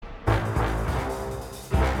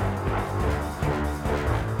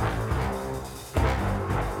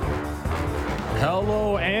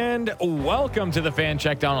Hello and welcome to the Fan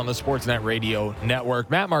Checkdown on the Sportsnet Radio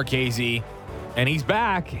Network. Matt Marchese, and he's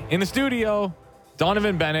back in the studio.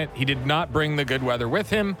 Donovan Bennett, he did not bring the good weather with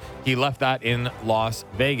him. He left that in Las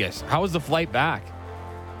Vegas. How was the flight back?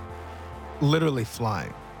 Literally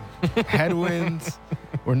flying. Headwinds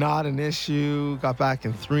were not an issue. Got back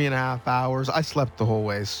in 3.5 hours. I slept the whole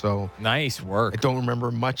way, so nice work. I don't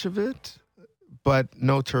remember much of it, but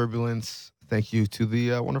no turbulence. Thank you to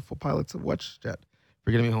the wonderful pilots of WestJet for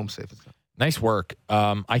getting me home safe. Nice work.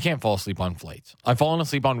 I can't fall asleep on flights. I've fallen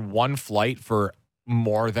asleep on one flight for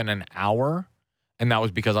more than an hour, and that was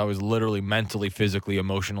because I was literally mentally, physically,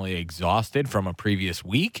 emotionally exhausted from a previous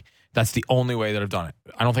week. That's the only way that I've done it.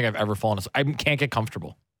 I don't think I've ever fallen asleep. I can't get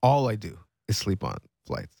comfortable. All I do is sleep on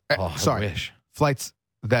flights. Oh, Sorry, I wish. Flights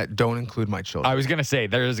that don't include my children. I was going to say,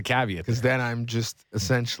 there is a caveat. Because then I'm just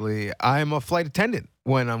essentially, I'm a flight attendant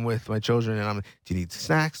when I'm with my children. And do you need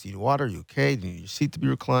snacks? Do you need water? Are you okay? Do you need your seat to be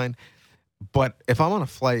reclined? But if I'm on a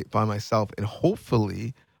flight by myself, and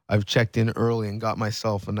hopefully I've checked in early and got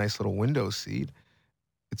myself a nice little window seat,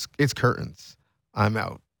 it's curtains. I'm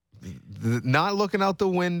out. Not looking out the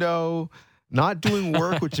window, not doing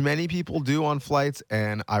work, which many people do on flights,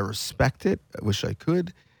 and I respect it. I wish I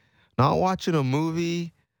could. Not watching a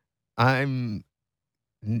movie. I'm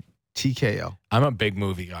TKO. I'm a big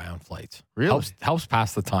movie guy on flights. Really? Helps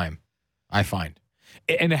pass the time, I find.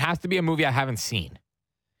 And it has to be a movie I haven't seen.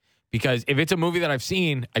 Because if it's a movie that I've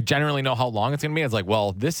seen, I generally know how long it's going to be. It's like,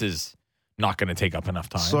 well, this is not going to take up enough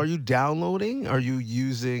time. So are you downloading? Are you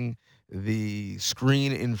using the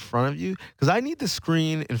screen in front of you? Because I need the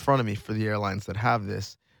screen in front of me for the airlines that have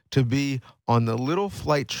this to be on the little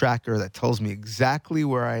flight tracker that tells me exactly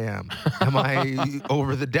where I am. Am I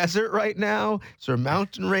over the desert right now? Is there a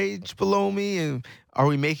mountain range below me? And are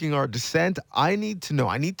we making our descent? I need to know.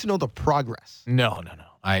 I need to know the progress. No.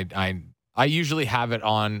 I usually have it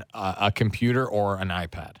on a computer or an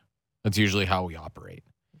iPad. That's usually how we operate.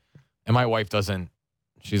 And my wife doesn't.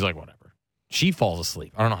 She's like, whatever. She falls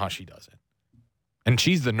asleep. I don't know how she does it. And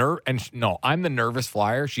she's the I'm the nervous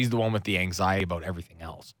flyer. She's the one with the anxiety about everything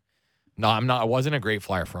else. No, I'm not. I wasn't a great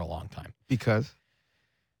flyer for a long time. Because?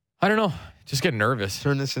 I don't know. Just get nervous.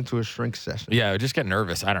 Turn this into a shrink session. Yeah, just get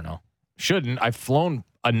nervous. I don't know. Shouldn't. I've flown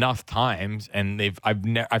enough times, and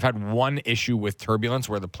I've had one issue with turbulence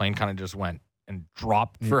where the plane kind of just went and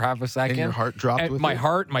dropped for half a second. And your heart dropped with my it?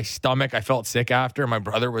 heart, my stomach, I felt sick after. My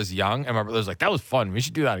brother was young, and my brother was like, that was fun. We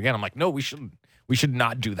should do that again. I'm like, no, we shouldn't. We should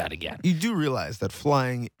not do that again. You do realize that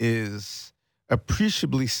flying is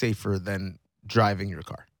appreciably safer than driving your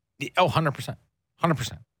car. Oh, 100%.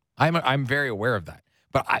 100%. I'm very aware of that.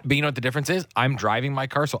 But you know what the difference is? I'm driving my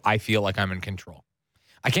car, so I feel like I'm in control.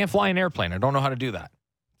 I can't fly an airplane. I don't know how to do that.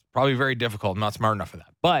 It's probably very difficult. I'm not smart enough for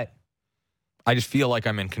that. But I just feel like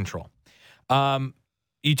I'm in control.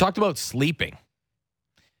 You talked about sleeping.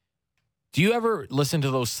 Do you ever listen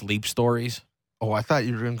to those sleep stories? Oh, I thought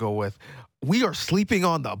you were going to go with, we are sleeping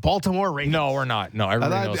on the Baltimore Ravens. No, we're not. No,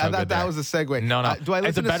 everybody knows how good that was a segue. No.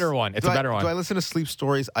 It's a better one. It's a better one. Do I listen to sleep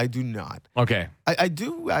stories? I do not. Okay. I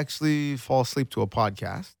do actually fall asleep to a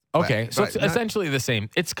podcast. Okay, so it's essentially the same.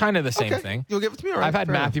 It's kind of the same thing. You'll give it to me, all right? I've had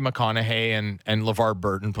Matthew McConaughey and LeVar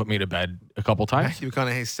Burton put me to bed a couple times. Matthew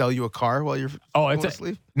McConaughey sell you a car while you're falling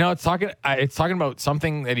asleep? No, it's talking about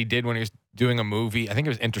something that he did when he was doing a movie. I think it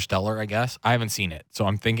was Interstellar, I guess. I haven't seen it, so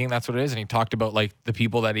I'm thinking that's what it is. And he talked about like the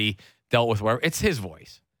people that he dealt with. Whatever. It's his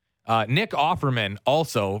voice. Nick Offerman,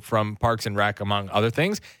 also from Parks and Rec, among other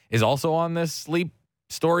things, is also on this sleep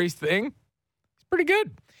stories thing. It's pretty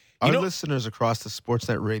good. Our listeners across the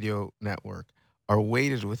Sportsnet Radio Network are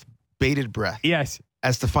waited with bated breath. Yes.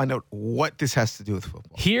 As to find out what this has to do with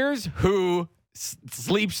football. Here's who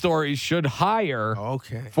Sleep Stories should hire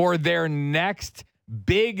for their next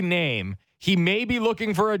big name. He may be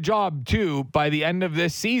looking for a job, too, by the end of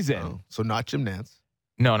this season. Oh, so not Jim Nantz.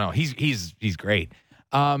 No. He's great.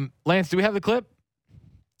 Lance, do we have the clip?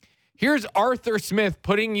 Here's Arthur Smith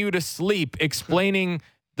putting you to sleep, explaining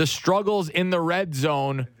the struggles in the red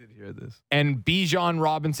zone. This. And Bijan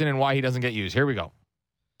Robinson and why he doesn't get used. Here we go.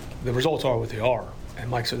 The results are what they are. And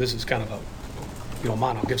Mike said this is kind of you don't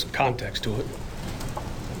mind, I'll give some context to it.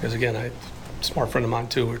 Because again, a smart friend of mine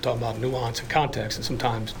too, we're talking about nuance and context, and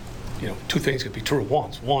sometimes, two things could be true at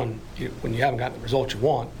once. One, when you haven't gotten the results you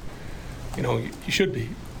want, you should be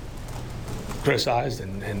criticized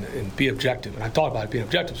and be objective. And I talked about being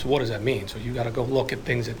objective, so what does that mean? So you got to go look at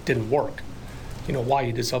things that didn't work. Why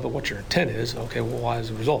you did something, what your intent is. Okay, well, why is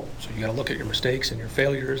the result? So you got to look at your mistakes and your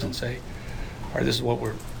failures and say, all right, this is what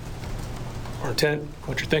our intent,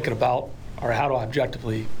 what you're thinking about, or how do I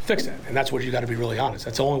objectively fix that? And that's what you got to be really honest.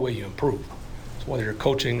 That's the only way you improve. So whether you're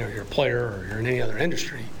coaching or you're a player or you're in any other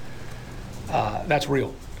industry, that's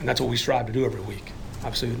real. And that's what we strive to do every week.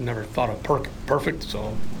 Obviously, we've never thought of perfect,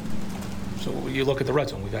 so you look at the red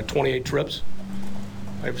zone. We've had 28 trips.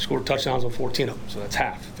 We've scored touchdowns on 14 of them, so that's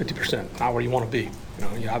half, 50%. Not where you want to be.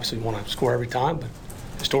 You obviously want to score every time, but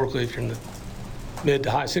historically, if you're in the mid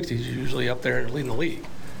to high 60s, you're usually up there leading the league.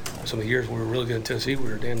 Some of the years we were really good in Tennessee, we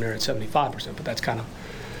were damn near at 75%, but that's kind of,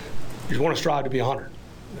 you want to strive to be 100.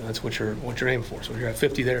 And that's what you're aiming for. So you're at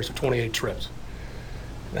 50 there, so 28 trips.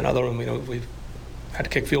 And then other than, we've had to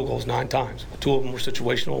kick field goals 9 times. 2 of them were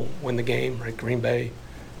situational, win the game, right? Green Bay,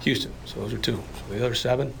 Houston. So those are 2. So the other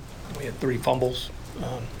 7, we had 3 fumbles,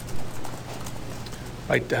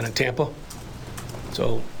 right down in Tampa.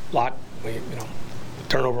 So a lot, the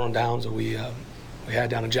turnover on downs that we had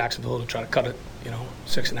down in Jacksonville to try to cut it,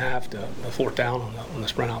 6.5 to the 4th down on the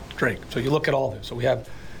sprint out to Drake. So you look at all this. So we have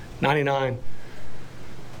 99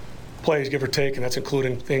 plays, give or take, and that's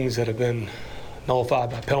including things that have been nullified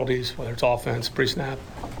by penalties, whether it's offense, pre-snap,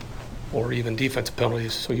 or even defensive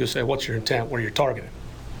penalties. So you'll say, what's your intent? What are you targeting?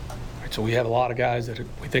 Right, so we have a lot of guys that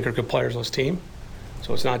we think are good players on this team.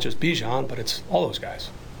 So it's not just Bijan, but it's all those guys.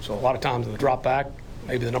 So a lot of times in the drop back,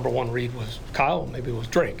 maybe the number 1 read was Kyle, maybe it was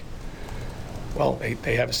Drake. Well,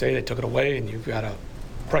 they have a say, they took it away, and you've got a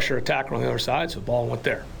pressure attacker on the other side, so the ball went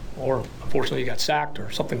there. Or, unfortunately, you got sacked or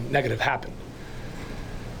something negative happened.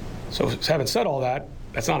 So having said all that,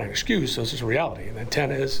 that's not an excuse, so it's just a reality. And then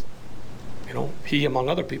 10 is, he, among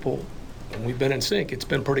other people, when we've been in sync, it's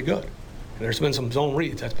been pretty good. And there's been some zone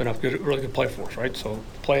reads. That's been a really good play for us, right? So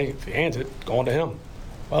play, if he hands it, going to him.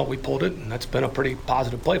 Well, we pulled it, and that's been a pretty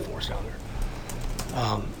positive play for us down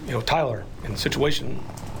there. Tyler, in the situation,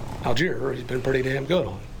 Algier, he's been pretty damn good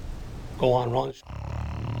on goal-line runs.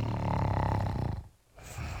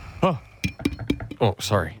 Oh,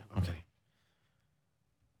 sorry. Okay.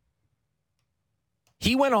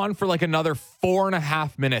 He went on for like another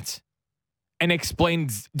 4.5 minutes and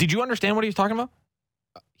explained. Did you understand what he was talking about?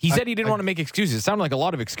 He said he didn't want to make excuses. It sounded like a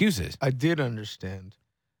lot of excuses. I did understand.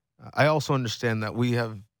 I also understand that we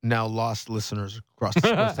have now lost listeners across the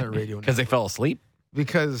Sportsnet radio. Because they fell asleep?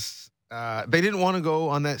 Because they didn't want to go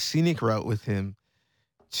on that scenic route with him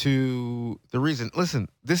to the reason. Listen,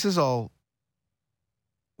 this is all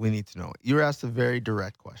we need to know. You were asked a very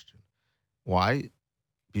direct question. Why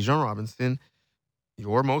Bijan Robinson,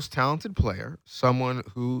 your most talented player, someone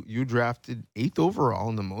who you drafted 8th overall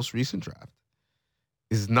in the most recent draft,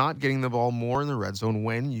 is not getting the ball more in the red zone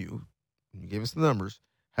when you gave us the numbers,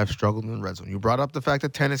 have struggled in the red zone. You brought up the fact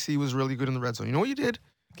that Tennessee was really good in the red zone. You know what you did?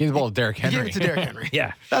 Gave the ball to Derrick Henry. You gave it to Derrick Henry.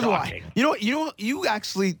 Yeah. That's shocking. why. You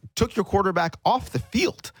actually took your quarterback off the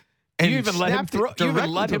field. And you even let him throw. You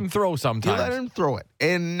even let him throw sometimes. You let him throw it.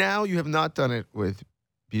 And now you have not done it with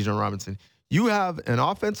Bijan Robinson. You have an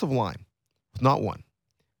offensive line, not 1,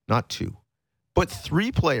 not 2, but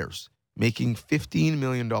 3 players making $15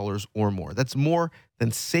 million or more. That's more than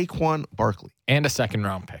Saquon Barkley. And a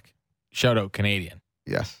 2nd-round pick. Shout out Canadian.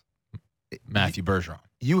 Yes. Matthew Bergeron.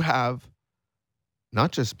 You have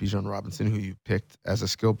not just Bijan Robinson, who you picked as a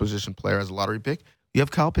skill position player, as a lottery pick. You have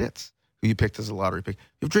Kyle Pitts, who you picked as a lottery pick.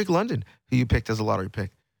 You have Drake London, who you picked as a lottery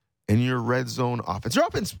pick. And your red zone offense, your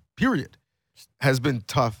offense, period, has been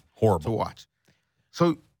tough to watch.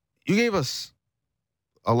 So you gave us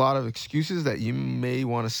a lot of excuses that you may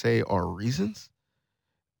want to say are reasons.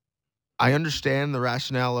 I understand the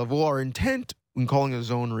rationale of, our intent when calling a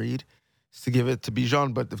zone read is to give it to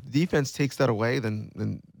Bijan, but if the defense takes that away,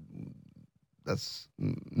 then that's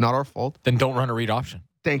not our fault. Then don't run a read option.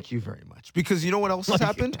 Thank you very much. Because you know what else has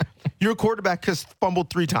happened? Your quarterback has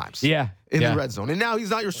fumbled 3 times. Yeah. In the red zone. And now he's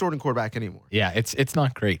not your starting quarterback anymore. Yeah, it's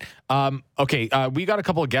not great. Okay, we got a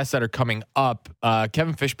couple of guests that are coming up.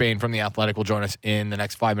 Kevin Fishbane from The Athletic will join us in the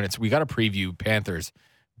next 5 minutes. We got to preview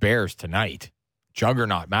Panthers-Bears tonight.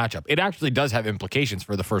 Juggernaut matchup. It actually does have implications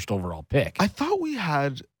for the first overall pick. I thought we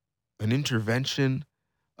had an intervention,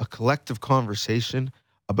 a collective conversation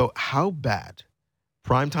about how bad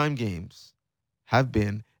primetime games have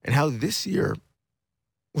been and how this year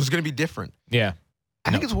was going to be different. Yeah.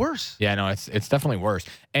 I think it's worse. Yeah, no, it's definitely worse.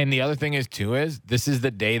 And the other thing is, too, is this is the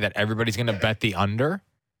day that everybody's going to bet the under,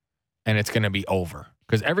 and it's going to be over.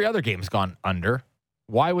 Because every other game's gone under.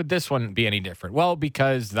 Why would this one be any different? Well,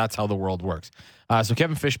 because that's how the world works. So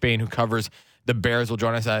Kevin Fishbane, who covers the Bears, will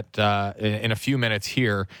join us in a few minutes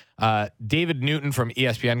here. David Newton from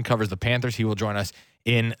ESPN covers the Panthers. He will join us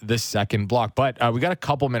in the second block. But we got a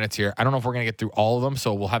couple minutes here. I don't know if we're going to get through all of them,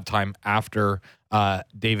 so we'll have time after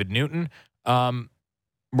David Newton.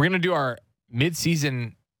 We're going to do our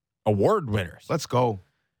midseason award winners. Let's go.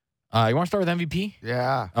 You want to start with MVP?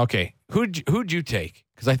 Yeah. Okay. Who'd you take?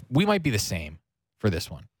 Because we might be the same. for this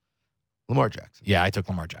one. Lamar Jackson. Yeah, I took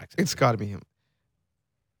Lamar Jackson. It's got to be him.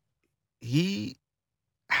 He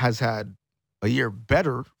has had a year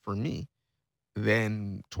better for me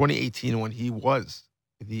than 2018 when he was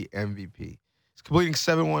the MVP. He's completing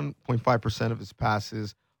 71.5% of his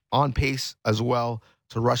passes, on pace as well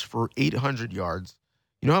to rush for 800 yards.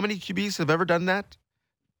 You know how many QBs have ever done that?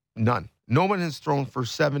 None. No one has thrown for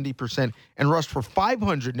 70% and rushed for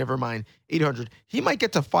 500, never mind 800. He might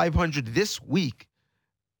get to 500 this week.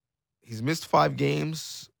 He's missed 5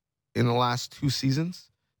 games in the last 2 seasons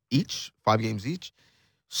each, 5 games each.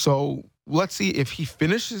 So let's see if he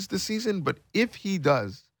finishes the season. But if he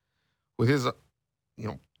does, with his,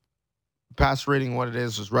 pass rating what it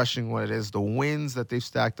is, his rushing what it is, the wins that they've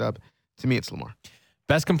stacked up, to me, it's Lamar.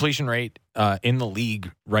 Best completion rate in the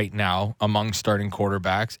league right now among starting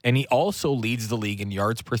quarterbacks. And he also leads the league in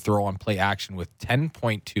yards per throw on play action with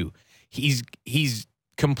 10.2. He's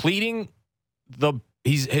completing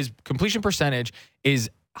his completion percentage is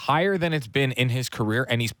higher than it's been in his career,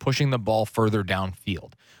 and he's pushing the ball further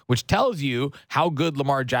downfield, which tells you how good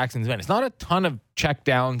Lamar Jackson's been. It's not a ton of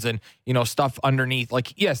checkdowns and, stuff underneath.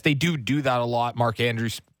 Like, yes, they do that a lot, Mark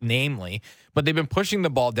Andrews namely, but they've been pushing the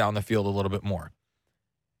ball down the field a little bit more.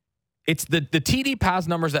 It's the TD pass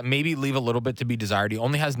numbers that maybe leave a little bit to be desired. He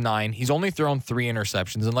only has 9. He's only thrown 3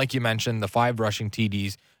 interceptions. And like you mentioned, the 5 rushing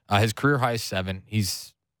TDs, his career high is 7.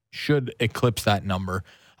 He's should eclipse that number.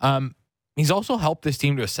 He's also helped this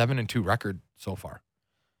team to a 7-2 record so far.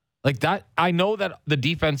 Like that, I know that the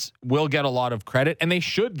defense will get a lot of credit, and they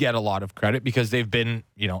should get a lot of credit because they've been,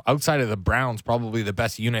 outside of the Browns, probably the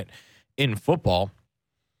best unit in football.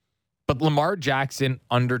 But Lamar Jackson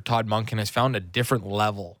under Todd Monken has found a different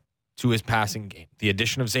level to his passing game. The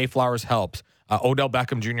addition of Zay Flowers helps. Odell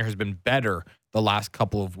Beckham Jr. has been better the last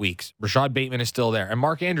couple of weeks. Rashad Bateman is still there, and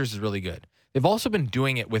Mark Andrews is really good. They've also been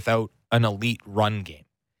doing it without an elite run game.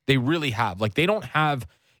 They really have. Like, they don't have,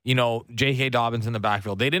 J.K. Dobbins in the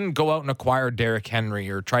backfield. They didn't go out and acquire Derrick Henry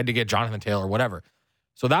or tried to get Jonathan Taylor or whatever.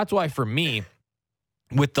 So that's why for me,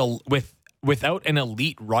 without an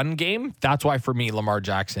elite run game, that's why for me Lamar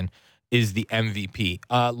Jackson is the MVP.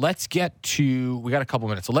 We got a couple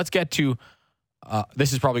minutes. So let's get to,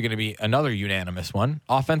 this is probably going to be another unanimous one.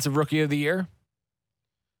 Offensive Rookie of the Year?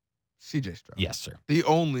 CJ Stroud. Yes, sir. The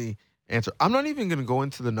only answer. I'm not even going to go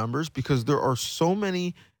into the numbers because there are so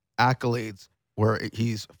many accolades where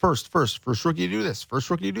he's first rookie to do this, first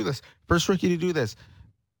rookie to do this, first rookie to do this.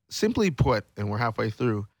 Simply put, and we're halfway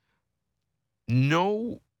through,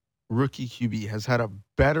 no rookie QB has had a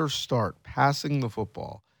better start passing the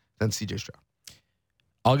football than CJ Stroud.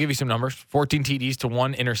 I'll give you some numbers. 14 TDs to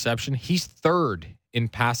 1 interception. He's 3rd in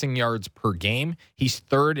passing yards per game. He's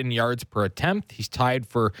 3rd in yards per attempt. He's tied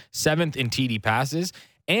for 7th in TD passes.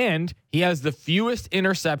 And he has the fewest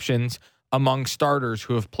interceptions among starters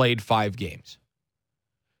who have played 5 games.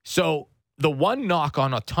 So the one knock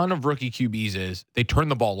on a ton of rookie QBs is they turn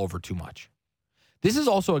the ball over too much. This is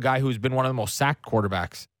also a guy who's been one of the most sacked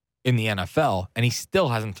quarterbacks in the NFL, and he still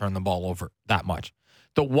hasn't turned the ball over that much.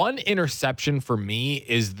 The one interception for me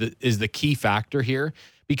is the key factor here,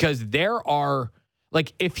 because there are,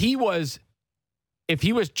 like, if he was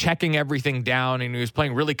checking everything down and he was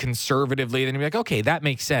playing really conservatively, then he'd be like, okay, that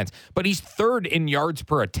makes sense. But he's 3rd in yards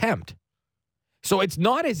per attempt. So it's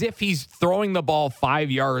not as if he's throwing the ball 5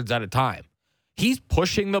 yards at a time. He's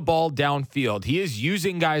pushing the ball downfield. He is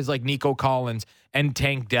using guys like Nico Collins and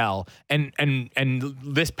Tank Dell and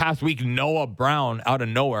this past week, Noah Brown out of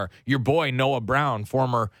nowhere. Your boy, Noah Brown,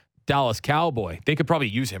 former Dallas Cowboy. They could probably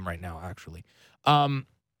use him right now, actually.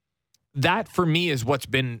 That, for me, is what's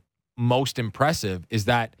been most impressive, is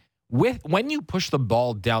that when you push the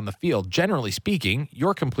ball down the field, generally speaking,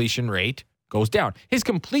 your completion rate goes down. His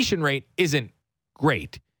completion rate isn't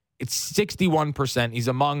great. It's 61%. He's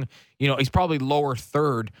among, he's probably lower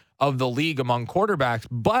 3rd of the league among quarterbacks.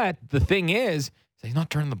 But the thing is, he's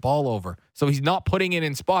not turning the ball over. So he's not putting it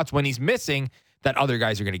in spots when he's missing that other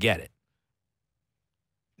guys are going to get it.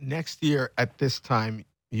 Next year at this time,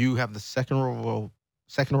 you have the second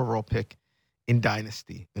overall pick in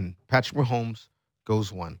Dynasty, and Patrick Mahomes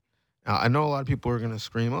goes 1. Now, I know a lot of people are going to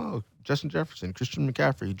scream, oh, Justin Jefferson, Christian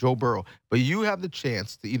McCaffrey, Joe Burrow. But you have the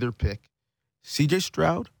chance to either pick CJ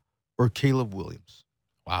Stroud or Caleb Williams.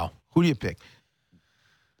 Wow. Who do you pick?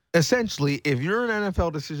 Essentially, if you're an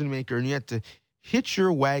NFL decision maker and you have to hitch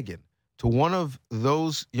your wagon to one of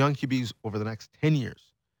those young QBs over the next 10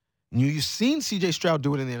 years, and you've seen CJ Stroud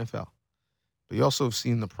do it in the NFL, but you also have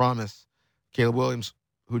seen the promise, Caleb Williams,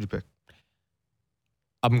 who'd you pick?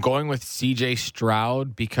 I'm going with CJ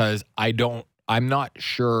Stroud because I'm not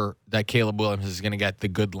sure that Caleb Williams is going to get the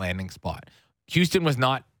good landing spot. Houston was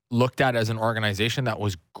not looked at as an organization that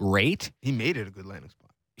was great. He made it a good landing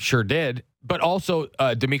spot. Sure did. But also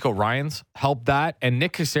D'Amico Ryans helped that. And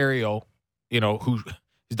Nick Caserio, who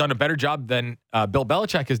has done a better job than Bill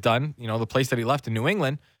Belichick has done, the place that he left in New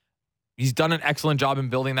England. He's done an excellent job in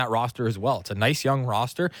building that roster as well. It's a nice young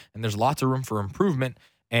roster, and there's lots of room for improvement,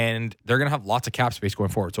 and they're going to have lots of cap space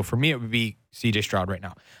going forward. So for me, it would be C.J. Stroud right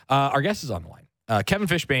now. Our guest is on the line. Kevin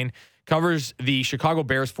Fishbane covers the Chicago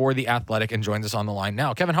Bears for The Athletic and joins us on the line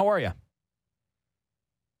now. Kevin, how are you?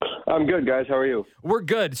 I'm good, guys. How are you? We're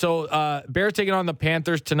good. So Bears taking on the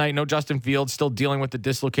Panthers tonight. No Justin Fields, still dealing with the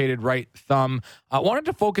dislocated right thumb. I wanted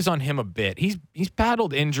to focus on him a bit. He's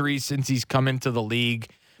battled injuries since he's come into the league.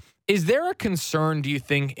 Is there a concern, do you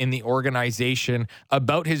think, in the organization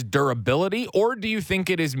about his durability, or do you think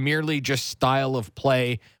it is merely just style of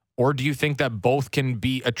play, or do you think that both can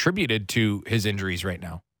be attributed to his injuries right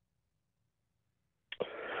now?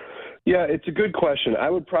 Yeah, it's a good question. I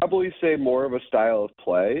would probably say more of a style of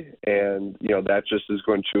play, and that just is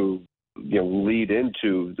going to lead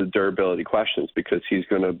into the durability questions because he's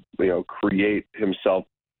going to create himself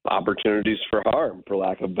opportunities for harm, for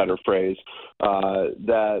lack of a better phrase,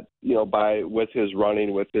 that with his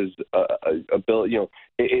running, with his ability,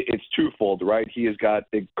 it's twofold, right? He has got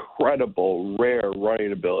incredible, rare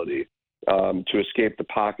running ability to escape the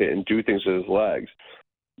pocket and do things with his legs.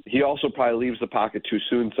 He also probably leaves the pocket too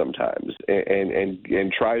soon sometimes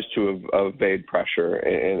and tries to evade pressure,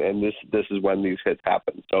 and this is when these hits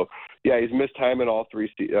happen. So yeah, he's missed time in all three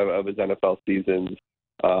of his NFL seasons.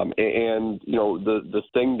 The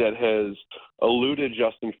thing that has eluded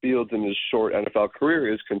Justin Fields in his short NFL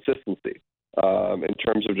career is consistency in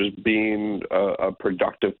terms of just being a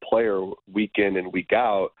productive player week in and week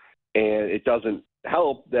out. And it doesn't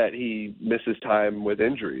help that he misses time with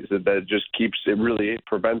injuries. That just it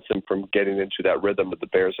prevents him from getting into that rhythm that the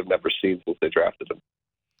Bears have never seen since they drafted him.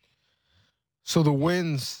 So the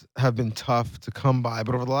wins have been tough to come by,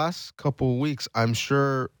 but over the last couple of weeks, I'm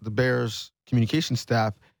sure the Bears communication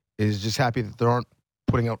staff is just happy that they aren't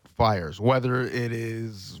putting out fires, whether it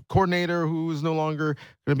is coordinator who is no longer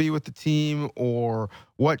going to be with the team or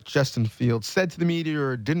what Justin Fields said to the media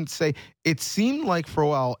or didn't say. It seemed like for a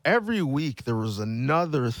while, every week there was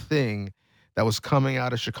another thing that was coming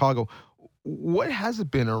out of Chicago. What has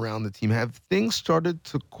it been around the team? Have things started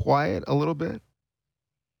to quiet a little bit?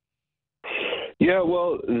 Yeah,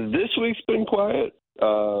 well, this week's been quiet.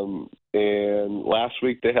 And last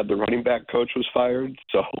week they had the running back coach was fired.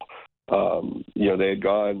 So, they had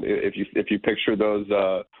gone, if you picture those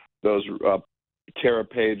Terra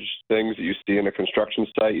page things that you see in a construction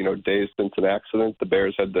site, days since an accident, the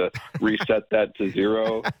Bears had to reset that to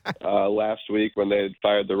 0 last week when they had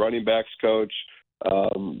fired the running backs coach.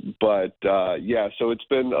 So it's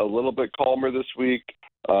been a little bit calmer this week.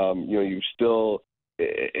 You've still,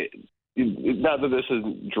 not that this is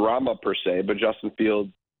drama per se, but Justin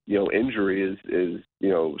Fields, injury is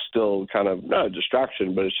still kind of not a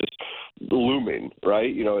distraction, but it's just looming,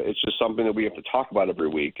 right? It's just something that we have to talk about every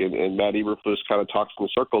week. And Matt Eberflus kind of talks in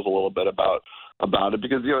circles a little bit about it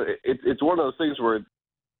because, it's one of those things where it's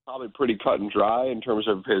probably pretty cut and dry in terms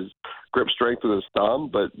of his grip strength with his thumb,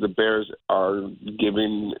 but the Bears are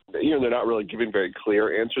giving, they're not really giving very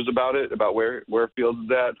clear answers about it, about where Fields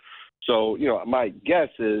is at. So, my guess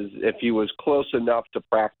is if he was close enough to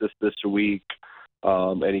practice this week,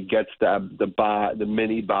 and he gets the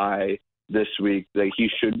mini bye this week, that he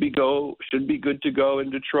should be good to go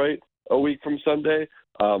in Detroit a week from Sunday.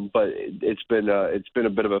 But it's been a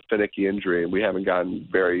bit of a finicky injury, and we haven't gotten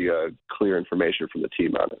very clear information from the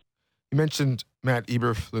team on it. You mentioned Matt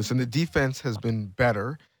Eberflus, and the defense has been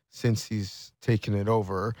better since he's taken it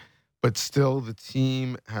over, but still the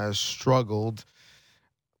team has struggled.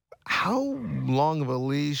 How long of a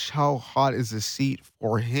leash, how hot is the seat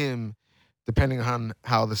for him, depending on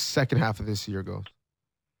how the second half of this year goes?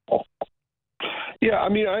 Yeah,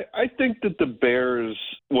 I think that the Bears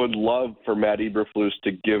would love for Matt Eberflus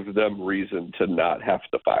to give them reason to not have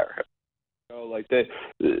to fire him. I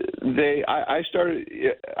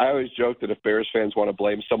always joke that if Bears fans want to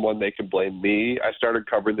blame someone, they can blame me. I started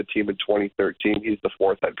covering the team in 2013. He's the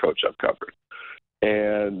fourth head coach I've covered.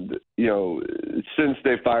 And, since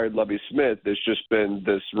they fired Lovie Smith, there's just been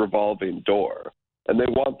this revolving door. And they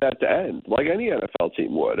want that to end, like any NFL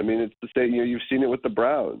team would. It's the same. You've seen it with the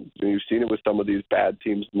Browns. You've seen it with some of these bad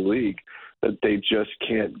teams in the league that they just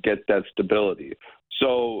can't get that stability.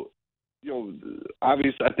 So,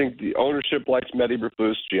 obviously, I think the ownership likes Matt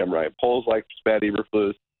Eberflus. GM Ryan Poles likes Matt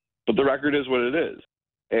Eberflus. But the record is what it is.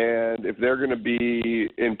 And if they're going to be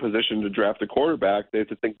in position to draft a quarterback, they have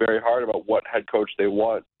to think very hard about what head coach they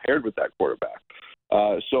want paired with that quarterback.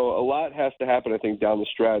 So a lot has to happen, I think, down the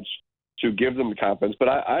stretch to give them confidence. But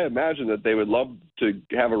I imagine that they would love to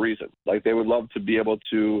have a reason. Like they would love to be able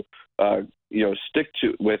to, stick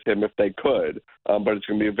with him if they could. But it's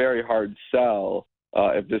going to be a very hard sell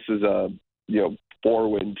if this is a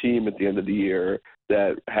 4-win team at the end of the year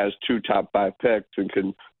that has 2 top 5 picks and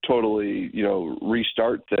can totally,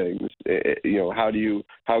 restart things.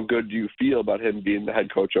 How good do you feel about him being the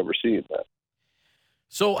head coach overseeing that?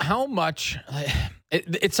 So how much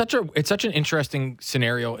it's such an interesting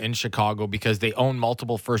scenario in Chicago because they own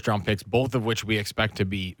multiple first-round picks, both of which we expect to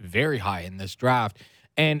be very high in this draft.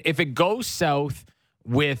 And if it goes south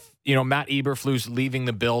with, Matt Eberflus leaving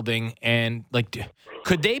the building and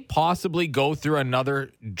could they possibly go through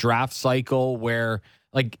another draft cycle where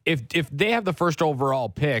if they have the first overall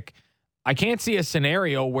pick, I can't see a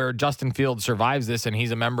scenario where Justin Fields survives this and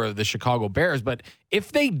he's a member of the Chicago Bears. But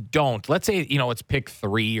if they don't, let's say, it's pick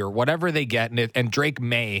 3 or whatever they get, and Drake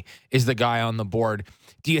May is the guy on the board,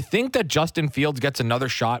 do you think that Justin Fields gets another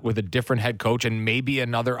shot with a different head coach and maybe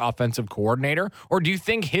another offensive coordinator? Or do you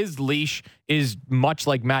think his leash is much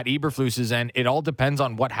like Matt Eberflus's and it all depends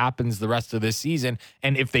on what happens the rest of this season?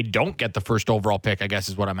 And if they don't get the first overall pick, I guess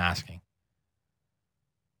is what I'm asking.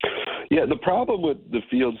 Yeah, the problem with the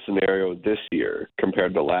Fields scenario this year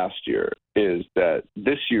compared to last year is that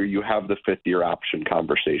this year you have the 5th-year option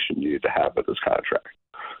conversation you need to have with this contract.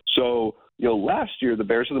 So, last year the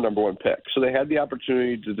Bears were the number 1 pick. So they had the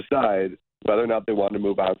opportunity to decide whether or not they wanted to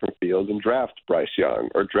move on from Fields and draft Bryce Young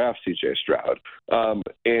or draft C.J. Stroud.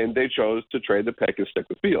 And they chose to trade the pick and stick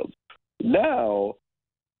with Fields. Now,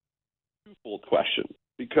 twofold question,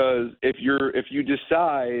 because if you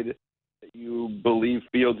decide that you believe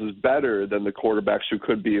Fields is better than the quarterbacks who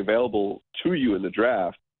could be available to you in the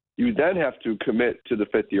draft, you then have to commit to the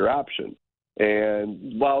 5th-year option.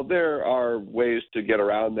 And while there are ways to get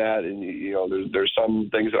around that, and there's some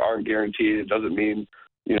things that aren't guaranteed, it doesn't mean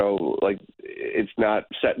it's not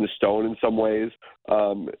set in stone in some ways.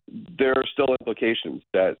 There are still implications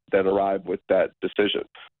that arrive with that decision.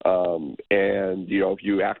 And if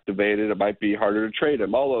you activate it, it might be harder to trade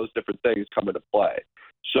him. All those different things come into play.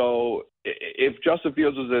 So if Justin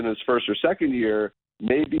Fields was in his first or second year,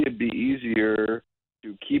 maybe it'd be easier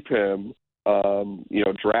to keep him,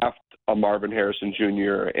 draft a Marvin Harrison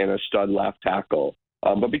Jr. and a stud left tackle.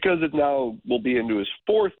 But because it now will be into his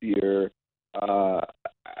 4th year,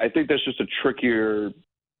 I think that's just a trickier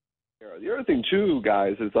era. The other thing, too,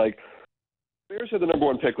 guys, is Bears had the number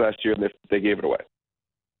 1 pick last year, and they gave it away.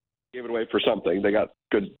 Gave it away for something. They got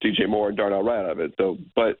good DJ Moore and Darnell Wright out of it.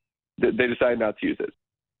 But they decided not to use it.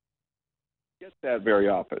 Get that very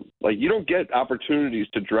often. You don't get opportunities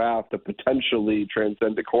to draft a potentially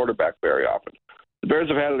transcendent quarterback very often. The Bears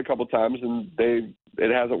have had it a couple times, and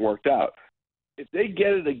it hasn't worked out. If they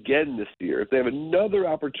get it again this year, if they have another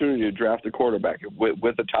opportunity to draft a quarterback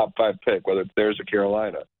with a top 5 pick, whether it's theirs or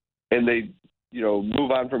Carolina, and they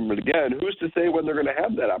move on from it again, who's to say when they're going to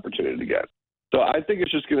have that opportunity again? So I think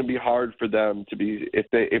it's just going to be hard for them to be if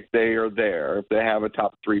they are there, if they have a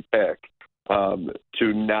top 3 pick,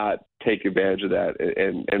 to not take advantage of that,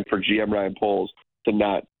 and for GM Ryan Poles to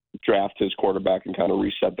not draft his quarterback and kind of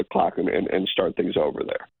reset the clock and start things over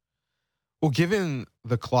there. Well, given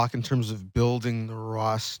the clock in terms of building the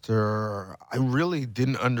roster, I really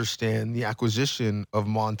didn't understand the acquisition of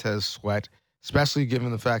Montez Sweat, especially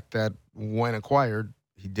given the fact that when acquired,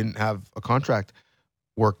 he didn't have a contract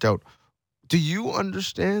worked out. Do you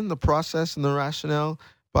understand the process and the rationale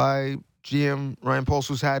by GM Ryan Poles,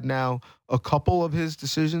 who's had now a couple of his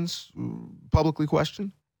decisions publicly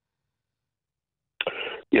questioned?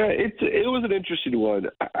 Yeah, it was an interesting one.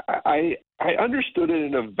 I understood it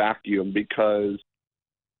in a vacuum because,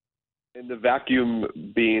 in the vacuum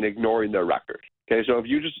being ignoring their record. Okay, so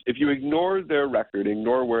if you ignore their record,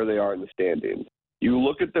 ignore where they are in the standings, you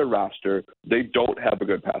look at their roster, they don't have a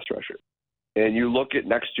good pass rusher. And you look at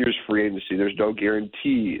next year's free agency, there's no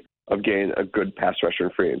guarantee of getting a good pass rusher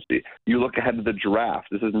in free agency. You look ahead to the draft.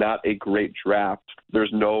 This is not a great draft.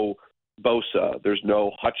 There's no Bosa. There's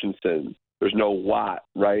no Hutchinson. There's no Watt,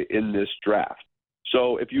 right, in this draft.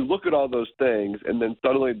 So if you look at all those things, and then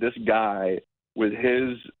suddenly this guy with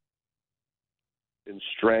his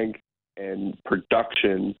strength and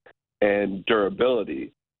production and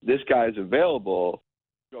durability, this guy's available,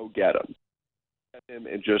 go get him. Get him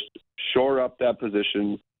and just shore up that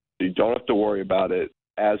position so you don't have to worry about it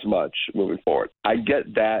as much moving forward. I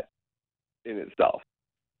get that in itself.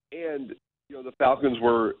 And, the Falcons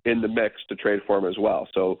were in the mix to trade for him as well.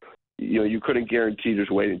 So, you couldn't guarantee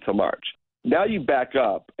just waiting until March. Now you back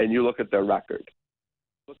up and you look at their record.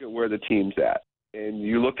 Look at where the team's at. and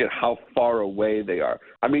you look at how far away they are.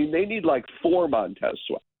 I mean, they need like 4 Montez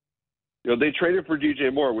Sweat. They traded for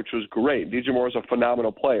DJ Moore, which was great. DJ Moore is a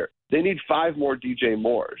phenomenal player. They need 5 more DJ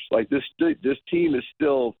Moores. Like this team is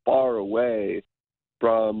still far away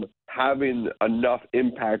from having enough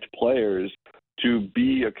impact players to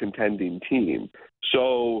be a contending team.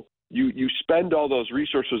 So you spend all those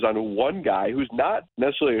resources on one guy who's not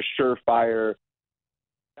necessarily a surefire,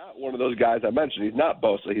 not one of those guys I mentioned. He's not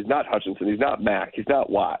Bosa. He's not Hutchinson. He's not Mack. He's not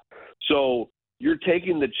Watt. So you're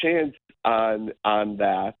taking the chance on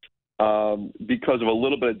that because of a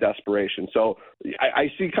little bit of desperation. So I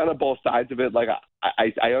see kind of both sides of it. Like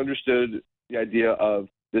I understood the idea of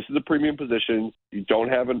this is a premium position. You don't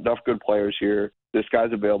have enough good players here. This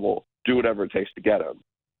guy's available. Do whatever it takes to get him.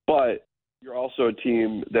 But you're also a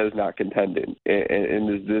team that is not contending. And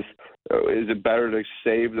is it better to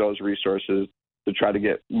save those resources to try to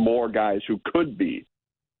get more guys who could be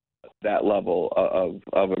that level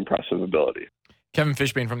of impressive ability? Kevin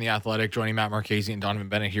Fishbane from The Athletic joining Matt Marchese and Donovan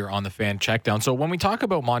Bennett here on the Fan Checkdown. So when we talk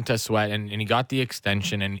about Montez Sweat and he got the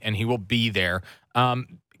extension and he will be there,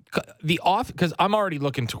 because I'm already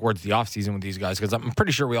looking towards the offseason with these guys because I'm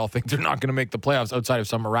pretty sure we all think they're not going to make the playoffs outside of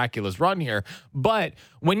some miraculous run here. But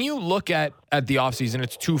when you look at the offseason,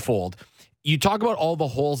 it's twofold. You talk about all the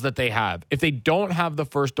holes that they have. If they don't have the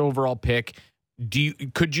first overall pick,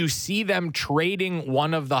 could you see them trading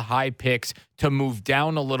one of the high picks to move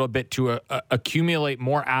down a little bit to accumulate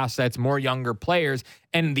more assets, more younger players?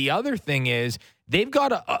 And the other thing is they've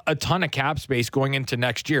got a ton of cap space going into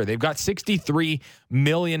next year. They've got $63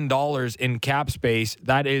 million in cap space.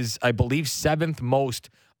 That is, I believe, 7th most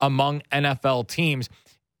among NFL teams.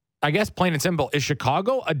 I guess plain and simple, is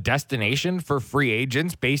Chicago a destination for free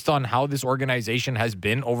agents based on how this organization has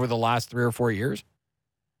been over the last 3 or 4 years?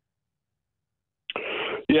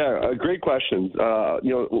 Yeah, great questions.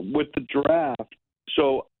 With the draft,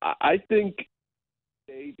 so I think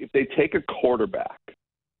if they take a quarterback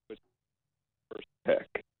with the first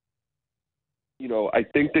pick, I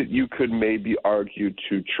think that you could maybe argue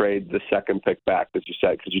to trade the second pick back, as you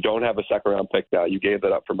said, because you don't have a second-round pick now. You gave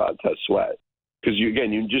that up for Montez Sweat. Because, you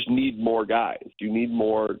just need more guys. You need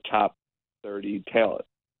more top 30 talent,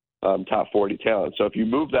 top 40 talent. So if you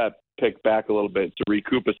move that pick back a little bit to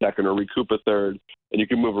recoup a second or recoup a third, and you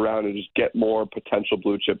can move around and just get more potential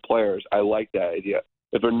blue chip players. I like that idea.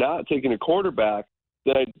 If they're not taking a quarterback,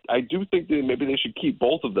 then I do think that maybe they should keep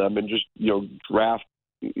both of them and just draft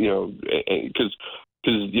and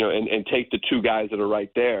take the 2 guys that are right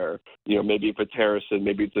there. Maybe if it's Harrison,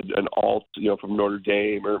 maybe it's an alt from Notre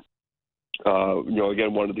Dame or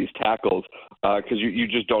again one of these tackles because you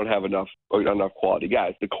just don't have enough quality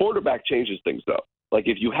guys. The quarterback changes things though. Like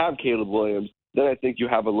if you have Caleb Williams, then I think you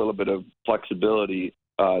have a little bit of flexibility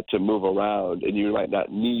to move around, and you might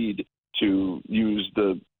not need to use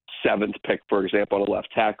the 7th pick, for example, on a left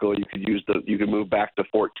tackle. You could move back to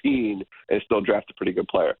 14 and still draft a pretty good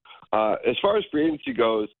player. As far as free agency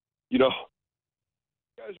goes, you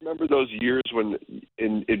guys remember those years when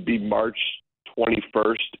it'd be March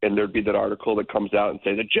 21st, and there'd be that article that comes out and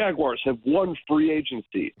say the Jaguars have won free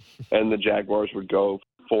agency, and the Jaguars would go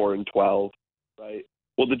 4-12. Right.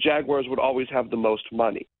 Well, the Jaguars would always have the most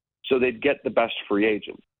money, so they'd get the best free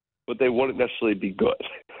agents, but they wouldn't necessarily be good.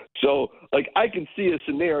 So, I can see a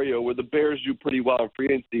scenario where the Bears do pretty well in free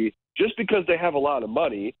agency just because they have a lot of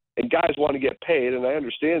money and guys want to get paid, and I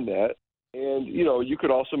understand that. And you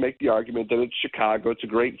could also make the argument that it's Chicago, it's a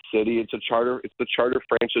great city, it's the charter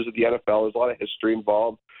franchise of the NFL. There's a lot of history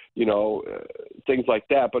involved, things like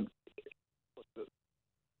that. But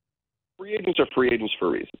free agents are free agents for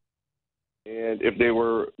a reason. And if they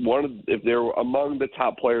were among the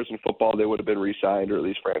top players in football, they would have been re-signed or at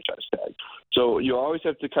least franchise tagged. So you always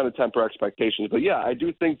have to kind of temper expectations. But yeah, I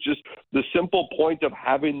do think just the simple point of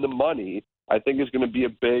having the money, I think, is going to be a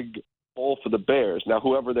big pull for the Bears. Now,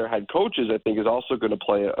 whoever their head coach is, I think, is also going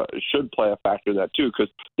to should play a factor in that too,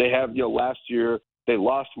 because they have, last year they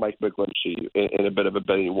lost Mike McGlinchey in a bit of a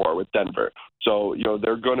bidding war with Denver. So,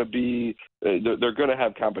 they're going to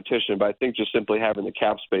have competition, but I think just simply having the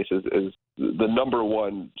cap space is the number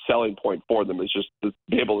one selling point for them, is just to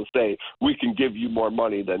be able to say, we can give you more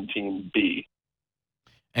money than team B.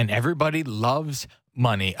 And everybody loves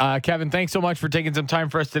money. Kevin, thanks so much for taking some time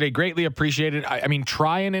for us today. Greatly appreciated. I mean,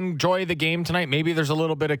 try and enjoy the game tonight. Maybe there's a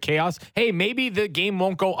little bit of chaos. Hey, maybe the game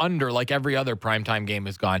won't go under like every other primetime game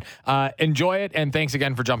has gone. Enjoy it, and thanks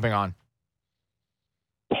again for jumping on.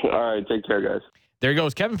 All right, take care, guys. There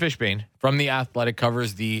goes Kevin Fishbane from The Athletic,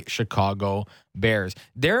 covers the Chicago Bears.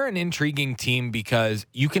 They're an intriguing team because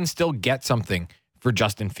you can still get something for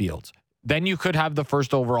Justin Fields. Then you could have the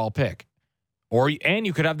first overall pick. And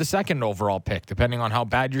you could have the second overall pick, depending on how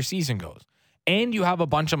bad your season goes. And you have a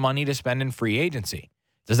bunch of money to spend in free agency.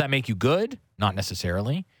 Does that make you good? Not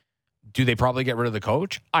necessarily. Do they probably get rid of the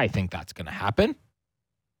coach? I think that's going to happen.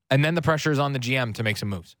 And then the pressure is on the GM to make some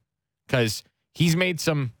moves because he's made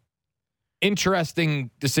some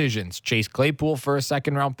interesting decisions. Chase Claypool for a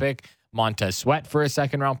second-round pick, Montez Sweat for a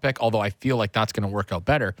second-round pick, although I feel like that's going to work out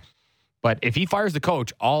better. But if he fires the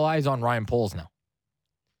coach, all eyes on Ryan Poles now.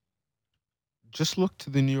 Just look to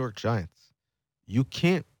the New York Giants. You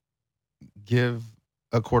can't give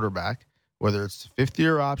a quarterback, whether it's a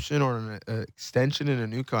fifth-year option or an extension in a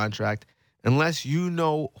new contract, unless you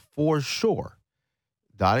know for sure,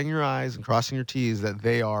 dotting your I's and crossing your T's, that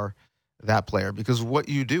they are that player. Because what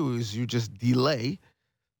you do is you just delay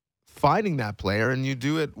finding that player, and you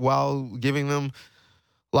do it while giving them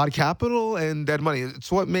a lot of capital and dead money.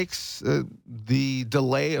 It's what makes the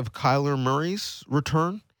delay of Kyler Murray's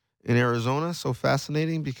return in Arizona so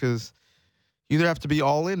fascinating, because you either have to be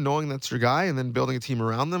all in, knowing that's your guy, and then building a team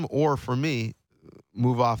around them, or for me,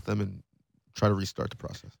 move off them and try to restart the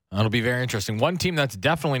process. That'll be very interesting. One team that's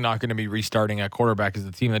definitely not going to be restarting at quarterback is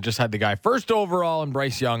the team that just had the guy first overall in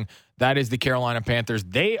Bryce Young. That is the Carolina Panthers.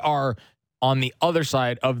 They are on the other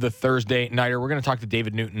side of the Thursday nighter. We're going to talk to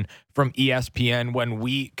David Newton from ESPN when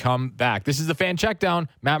we come back. This is the Fan Checkdown.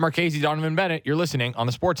 Matt Marchese, Donovan Bennett. You're listening on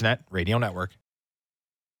the Sportsnet Radio Network.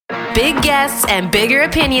 Big guests and bigger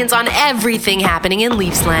opinions on everything happening in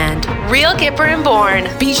Leafsland. Real Kipper and Bourne.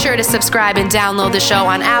 Be sure to subscribe and download the show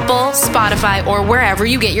on Apple, Spotify, or wherever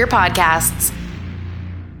you get your podcasts.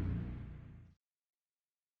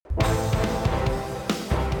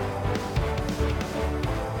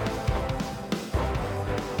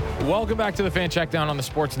 Welcome back to the Fan Checkdown on the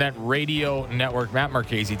Sportsnet Radio Network. Matt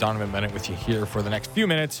Marchese, Donovan Bennett with you here for the next few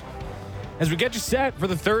minutes as we get you set for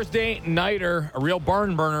the Thursday nighter, a real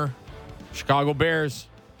barn burner. Chicago Bears,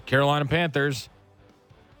 Carolina Panthers.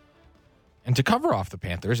 And to cover off the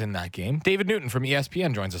Panthers in that game, David Newton from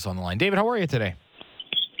ESPN joins us on the line. David, how are you today?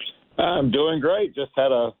 I'm doing great. Just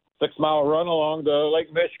had a 6-mile run along the Lake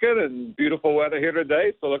Michigan and beautiful weather here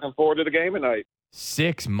today, so looking forward to the game tonight.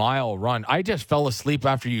 6-mile run. I just fell asleep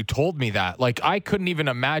after you told me that. Like, I couldn't even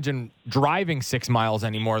imagine driving 6 miles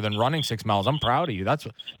any more than running 6 miles. I'm proud of you. That's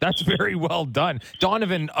very well done.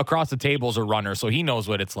 Donovan across the table is a runner, so he knows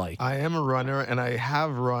what it's like. I am a runner, and I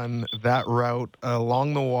have run that route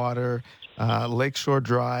along the water, Lakeshore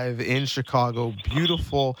Drive in Chicago.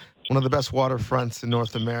 Beautiful, one of the best waterfronts in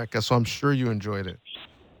North America, so I'm sure you enjoyed it.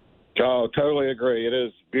 Oh, totally agree. It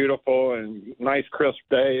is beautiful and nice crisp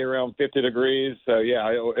day, around 50 degrees. So, yeah,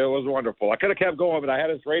 it was wonderful. I could have kept going, but I had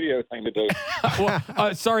this radio thing to do.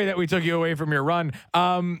 Well, sorry that we took you away from your run.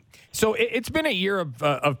 So it's been a year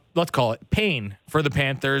of, let's call it, pain for the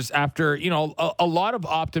Panthers after, a lot of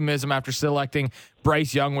optimism after selecting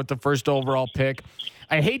Bryce Young with the first overall pick.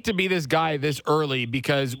 I hate to be this guy this early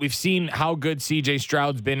because we've seen how good C.J.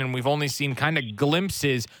 Stroud's been, and we've only seen kind of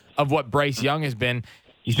glimpses of what Bryce Young has been.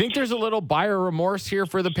 You think there's a little buyer remorse here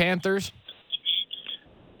for the Panthers?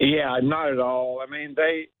 Yeah, not at all. I mean,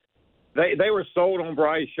 they were sold on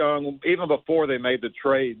Bryce Young even before they made the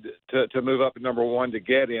trade to move up to number one to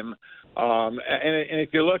get him. And if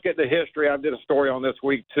you look at the history, I did a story on this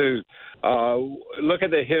week too. Look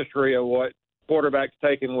at the history of what quarterbacks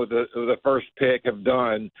taken with the first pick have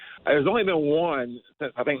done. There's only been one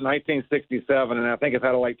since, I think, 1967, and I think it's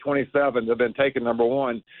had like 27 that have been taken number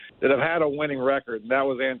one that have had a winning record, and that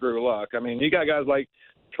was Andrew Luck. I mean, you got guys like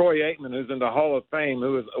Troy Aikman, who's in the Hall of Fame,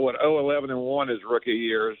 who was, 0-11-1 his rookie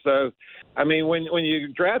year. So, I mean, when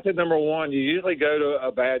you drafted number one, you usually go to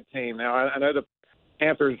a bad team. Now, I know the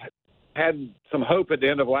Panthers had some hope at the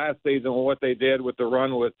end of last season with what they did with the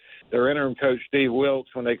run with their interim coach, Steve Wilkes,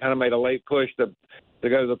 when they kind of made a late push to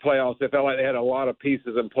go to the playoffs. They felt like they had a lot of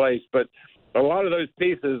pieces in place, but a lot of those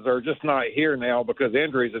pieces are just not here now because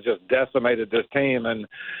injuries have just decimated this team, and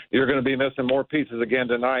you're going to be missing more pieces again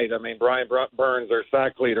tonight. I mean, Brian Burns, their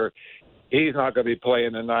sack leader, he's not going to be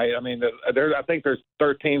playing tonight. I mean, I think there's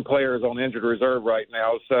 13 players on injured reserve right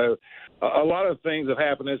now, so a lot of things have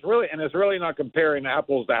happened. It's really not comparing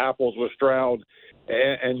apples to apples with Stroud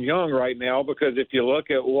and Young right now, because if you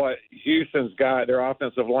look at what Houston's got, their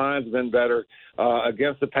offensive line's been better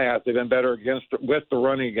against the pass. They've been better with the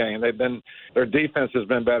running game. Their defense has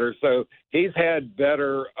been better. So he's had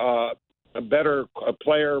a better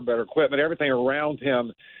player, better equipment, everything around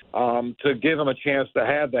him to give him a chance to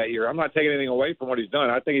have that year. I'm not taking anything away from what he's done.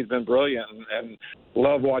 I think he's been brilliant and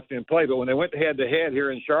love watching him play. But when they went head-to-head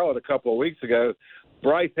here in Charlotte a couple of weeks ago,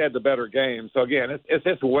 Bryce had the better game. So, again, it's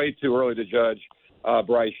just way too early to judge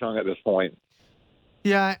Bryce Young at this point.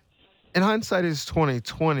 Yeah, in hindsight is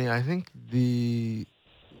 2020. I think the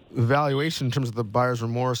evaluation in terms of the buyer's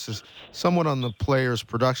remorse is somewhat on the player's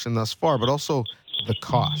production thus far, but also the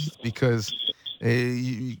cost, because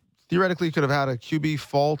you theoretically could have had a QB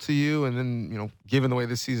fall to you, and then, given the way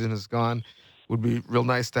this season has gone, would be real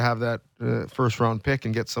nice to have that first round pick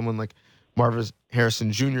and get someone like Marvin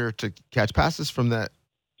Harrison Jr. to catch passes from that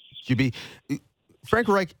QB. Frank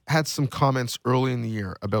Reich had some comments early in the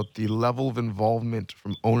year about the level of involvement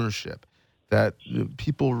from ownership that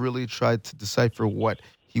people really tried to decipher what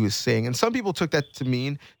he was saying. And some people took that to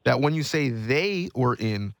mean that when you say they were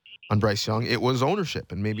in on Bryce Young, it was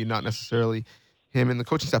ownership and maybe not necessarily him and the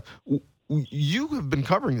coaching staff. You have been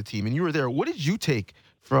covering the team and you were there. What did you take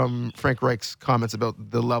from Frank Reich's comments about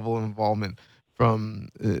the level of involvement from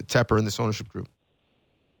Tepper and this ownership group?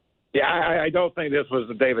 Yeah, I don't think this was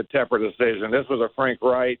a David Tepper decision. This was a Frank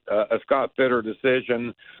Reich, a Scott Fitter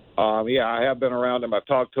decision. I have been around them. I've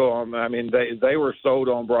talked to them. I mean, they were sold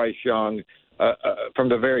on Bryce Young from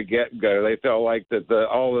the very get-go. They felt like that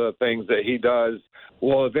all of the things that he does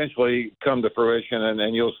will eventually come to fruition,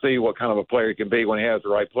 and you'll see what kind of a player he can be when he has the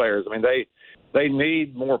right players. I mean, they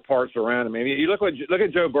need more parts around him. I mean, you look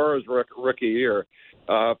at Joe Burrow's rookie year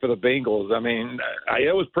for the Bengals. I mean,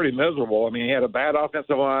 it was pretty miserable. I mean, he had a bad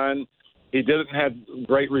offensive line. He didn't have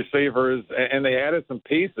great receivers, and they added some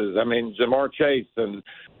pieces. I mean, Jamar Chase and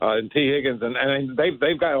T. Higgins, and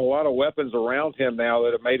they've got a lot of weapons around him now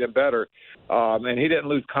that have made him better. And he didn't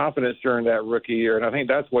lose confidence during that rookie year, and I think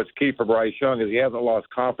that's what's key for Bryce Young is he hasn't lost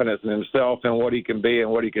confidence in himself and what he can be and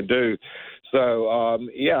what he can do. So,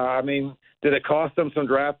 I mean, did it cost them some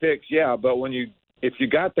draft picks? Yeah, but if you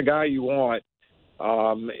got the guy you want,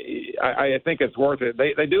 I think it's worth it.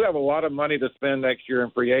 They do have a lot of money to spend next year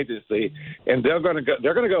in free agency, and they're going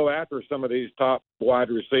to go after some of these top wide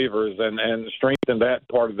receivers and strengthen that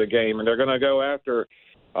part of the game, and they're going to go after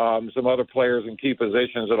some other players in key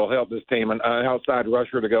positions that'll help this team. An outside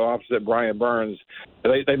rusher to go opposite Brian Burns.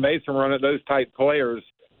 They made some run at those type players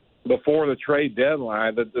before the trade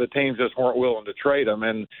deadline. The teams just weren't willing to trade them.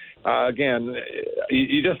 And again,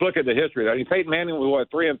 you just look at the history. I mean, Peyton Manning was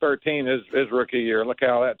 3-13 his rookie year. Look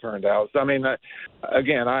how that turned out. So I mean,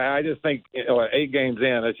 I just think 8 games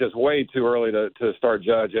in, it's just way too early to start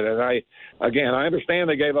judging. And I understand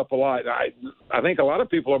they gave up a lot. I think a lot of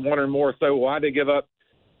people are wondering more so why they give up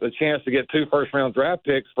the chance to get 2 first-round draft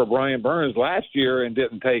picks for Brian Burns last year and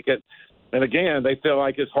didn't take it. And again, they feel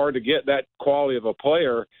like it's hard to get that quality of a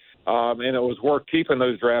player. And it was worth keeping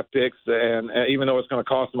those draft picks, and even though it's going to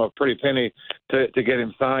cost them a pretty penny to get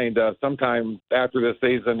him signed sometime after this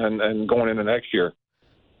season and going into next year.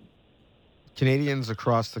 Canadians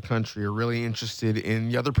across the country are really interested in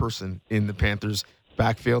the other person in the Panthers'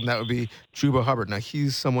 backfield, and that would be Chuba Hubbard. Now,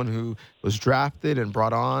 he's someone who was drafted and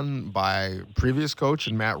brought on by previous coach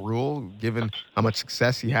and Matt Rule, given how much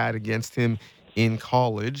success he had against him in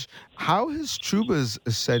college. How has Chuba's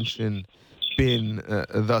ascension been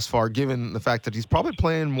thus far, given the fact that he's probably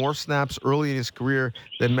playing more snaps early in his career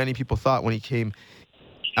than many people thought when he came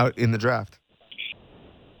out in the draft?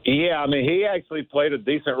 Yeah, I mean, he actually played a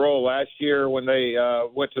decent role last year when they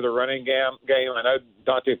went to the running game. I know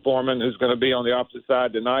Dante Foreman, who's going to be on the opposite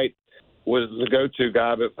side tonight, was the go-to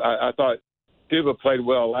guy, but I thought Chuba played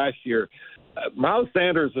well last year. Miles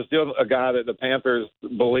Sanders is still a guy that the Panthers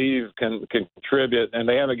believe can contribute, and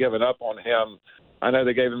they haven't given up on him. I know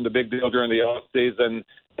they gave him the big deal during the offseason,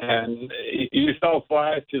 and you saw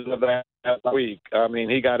flashes of that last week. I mean,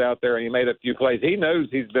 he got out there and he made a few plays. He knows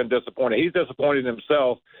he's been disappointed. He's disappointed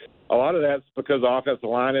himself. A lot of that's because the offensive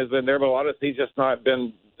line has been there, but a lot of he's just not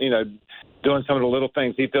been, doing some of the little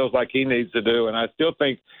things he feels like he needs to do. And I still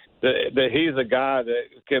think that he's a guy that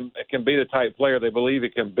can be the type player they believe he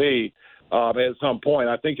can be at some point.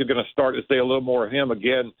 I think you're going to start to see a little more of him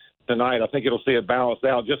again tonight. I think it'll see it balanced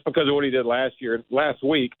out just because of what he did last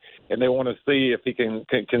week, and they want to see if he can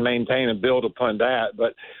maintain and build upon that.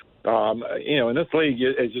 But in this league,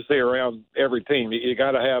 as you see around every team, you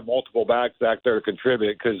got to have multiple backs out there to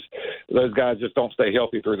contribute because those guys just don't stay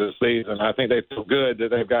healthy through the season. I think they feel good that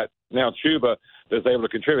they've got now Chuba that's able to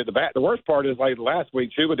contribute. The worst part is like last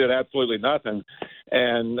week, Chuba did absolutely nothing.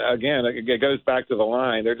 And again, it goes back to the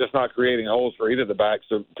line. They're just not creating holes for either of the backs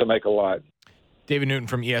to make a lot. David Newton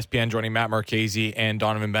from ESPN joining Matt Marchese and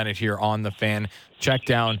Donovan Bennett here on the Fan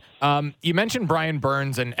Checkdown. You mentioned Brian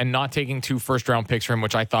Burns and not taking 2 first-round picks for him,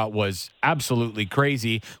 which I thought was absolutely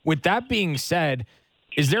crazy. With that being said,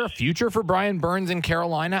 is there a future for Brian Burns in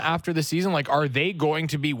Carolina after the season? Like, are they going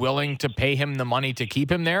to be willing to pay him the money to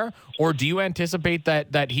keep him there? Or do you anticipate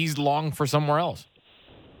that he's long for somewhere else?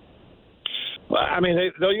 Well, I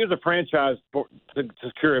mean, they'll use a franchise to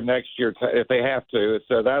secure him next year if they have to.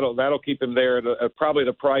 So that'll keep him there at probably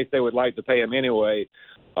the price they would like to pay him anyway.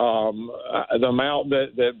 The amount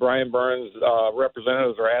that Brian Burns'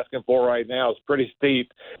 representatives are asking for right now is pretty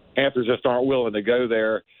steep. Panthers just aren't willing to go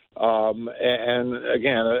there. And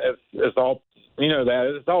again, it's all.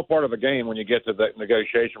 That it's all part of a game when you get to the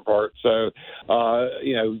negotiation part. So,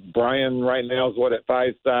 Brian right now is at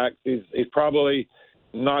 5 sacks. He's probably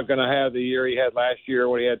not going to have the year he had last year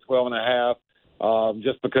when he had 12.5,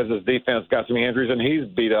 just because his defense got some injuries and he's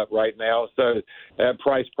beat up right now. So that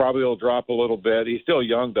price probably will drop a little bit. He's still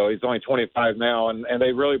young though. He's only 25 now, and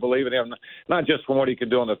they really believe in him, not just from what he can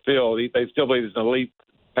do on the field. They still believe he's an elite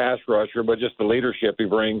pass rusher, but just the leadership he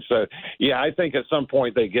brings. So, yeah, I think at some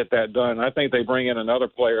point they get that done. I think they bring in another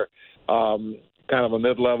player, kind of a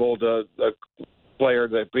mid-level player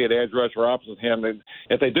that be an edge rusher opposite him. And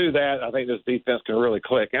if they do that, I think this defense can really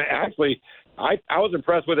click. And actually, I was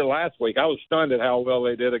impressed with it last week. I was stunned at how well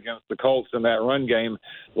they did against the Colts in that run game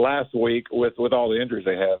last week with all the injuries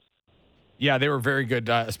they have. Yeah, they were very good,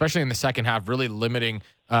 especially in the second half, really limiting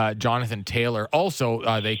Jonathan Taylor. Also,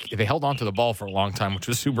 they held on to the ball for a long time, which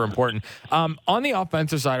was super important. On the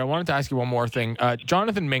offensive side, I wanted to ask you one more thing.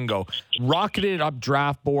 Jonathan Mingo rocketed up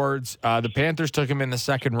draft boards. The Panthers took him in the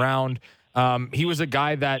second round. He was a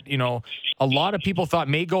guy that, a lot of people thought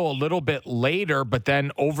may go a little bit later, but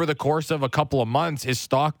then over the course of a couple of months, his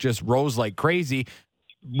stock just rose like crazy.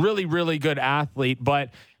 Really, really good athlete, but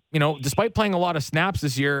despite playing a lot of snaps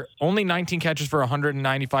this year, only 19 catches for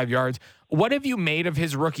 195 yards. What have you made of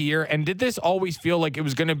his rookie year? And did this always feel like it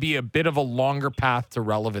was going to be a bit of a longer path to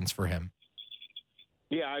relevance for him?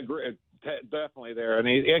 Yeah, I agree. Definitely there. And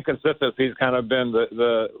inconsistency's kind of been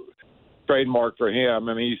the trademark for him.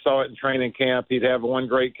 I mean, you saw it in training camp. He'd have one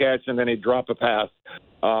great catch, and then he'd drop a pass.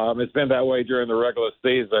 It's been that way during the regular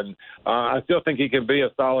season. I still think he can be a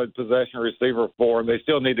solid possession receiver for them. They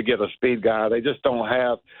still need to get a speed guy. They just don't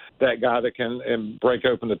have that guy that can break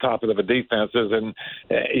open the top of the defenses. And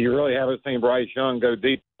you really haven't seen Bryce Young go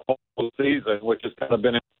deep all season, which has kind of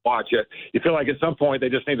been a watch it. You feel like at some point they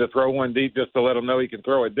just need to throw one deep just to let him know he can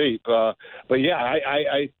throw it deep. But yeah,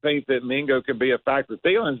 I think that Mingo can be a factor.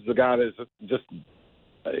 Thielen's the guy that's just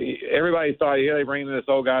everybody thought, they bring in this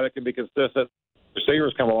old guy that can be consistent.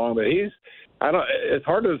 Receivers come along, but it's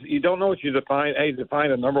hard you don't know what you define.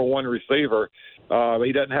 Define a number one receiver.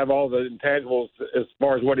 He doesn't have all the intangibles as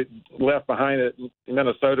far as what he left behind at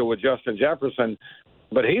Minnesota with Justin Jefferson,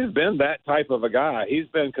 but he's been that type of a guy. He's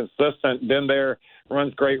been consistent, been there,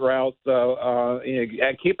 runs great routes.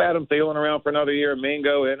 Keep Adam Thielen around for another year,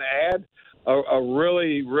 Mingo, and add a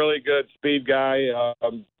really, really good speed guy.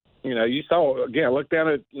 You saw, again, look down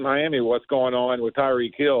at Miami, what's going on with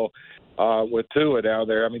Tyreek Hill. With Tua down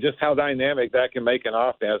there. I mean, just how dynamic that can make an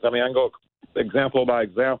offense. I mean, I can go example by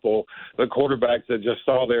example. The quarterbacks that just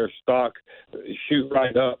saw their stock shoot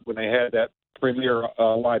right up when they had that premier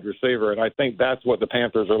wide receiver, and I think that's what the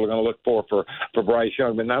Panthers are going to look for Bryce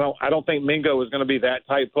Young. But I don't think Mingo is going to be that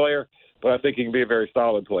type player, but I think he can be a very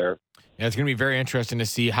solid player. Yeah, it's going to be very interesting to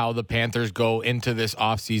see how the Panthers go into this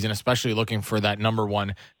offseason, especially looking for that number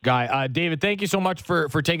one guy. David, thank you so much for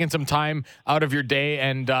taking some time out of your day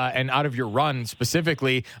and out of your run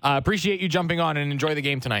specifically. Appreciate you jumping on and enjoy the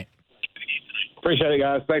game tonight. Appreciate it,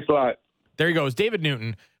 guys. Thanks a lot. There he goes, David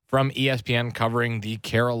Newton from ESPN covering the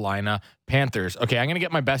Carolina Panthers. Okay, I'm going to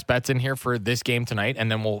get my best bets in here for this game tonight, and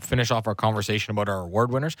then we'll finish off our conversation about our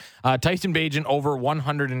award winners. Tyson Bagent over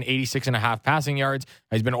 186.5 passing yards.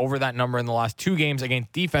 He's been over that number in the last 2 games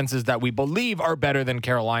against defenses that we believe are better than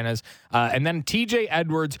Carolina's. And then TJ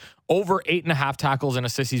Edwards over 8.5 tackles and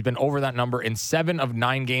assists. He's been over that number in 7 of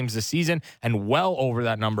 9 games this season and well over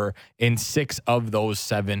that number in 6 of those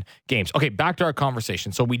 7 games. Okay, back to our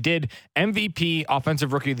conversation. So we did MVP,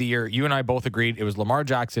 Offensive Rookie of the Year. You and I both agreed it was Lamar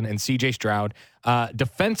Jackson and CJ Stroud.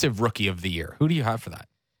 Defensive Rookie of the Year. Who do you have for that?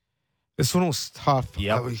 This one was tough.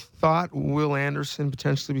 Yep. I thought Will Anderson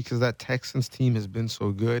potentially because that Texans team has been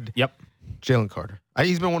so good. Yep. Jalen Carter.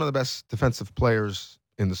 He's been one of the best defensive players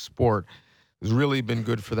in the sport. Has really been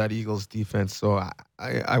good for that Eagles defense. So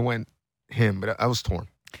I went him, but I was torn.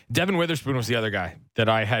 Devin Witherspoon was the other guy that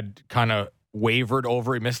I had kind of wavered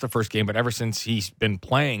over. He missed the first game, but ever since he's been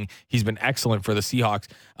playing, he's been excellent for the Seahawks.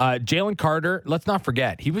 Jalen Carter, let's not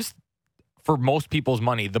forget, he was, for most people's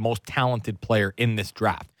money, the most talented player in this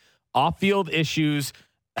draft. Off-field issues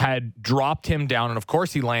had dropped him down, and of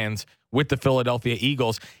course he lands with the Philadelphia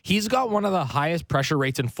Eagles. He's got one of the highest pressure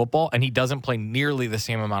rates in football, and he doesn't play nearly the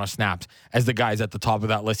same amount of snaps as the guys at the top of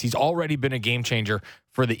that list. He's already been a game changer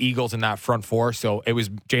for the Eagles in that front four, so it was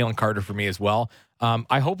Jalen Carter for me as well.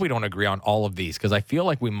 I hope we don't agree on all of these because I feel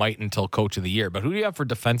like we might until Coach of the Year. But who do you have for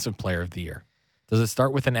Defensive Player of the Year? Does it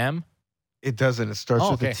start with an M? It doesn't. It starts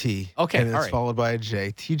with a T. Okay, and it's all right. followed by a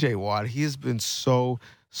J. TJ Watt. He has been so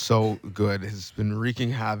good. Has been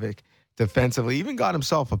wreaking havoc defensively. Even got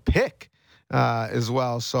himself a pick as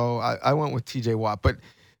well. So I went with TJ Watt. But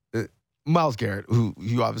Myles Garrett, who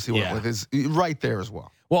you obviously went with, is right there as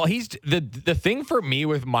well. Well, he's the thing for me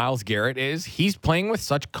with Myles Garrett is he's playing with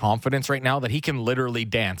such confidence right now that he can literally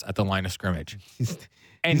dance at the line of scrimmage.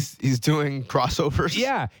 He's doing crossovers.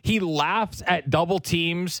 Yeah, he laughs at double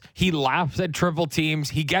teams. He laughs at triple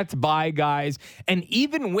teams. He gets by guys. And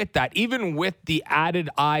even with that, even with the added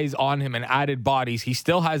eyes on him and added bodies, he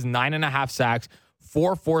still has 9.5 sacks,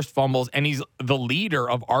 4 forced fumbles, and he's the leader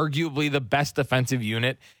of arguably the best defensive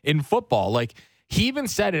unit in football. Like, he even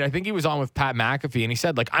said it. I think he was on with Pat McAfee, and he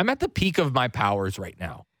said, like, I'm at the peak of my powers right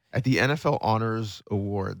now. At the NFL Honors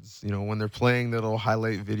Awards, when they're playing the little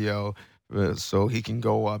highlight video so he can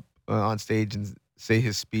go up on stage and say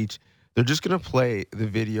his speech, they're just going to play the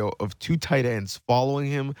video of 2 tight ends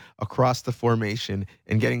following him across the formation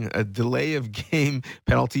and getting a delay of game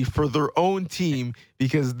penalty for their own team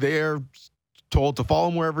because they're told to follow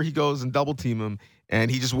him wherever he goes and double team him,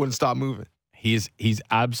 and he just wouldn't stop moving. He's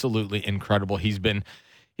absolutely incredible. He's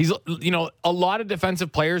a lot of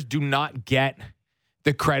defensive players do not get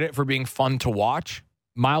the credit for being fun to watch.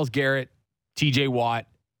 Myles Garrett, TJ Watt,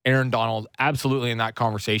 Aaron Donald, absolutely in that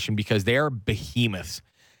conversation because they are behemoths.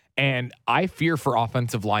 And I fear for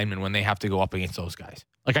offensive linemen when they have to go up against those guys.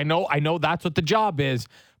 Like, I know that's what the job is,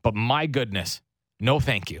 but my goodness, no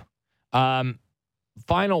thank you.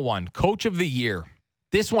 Final one, Coach of the Year.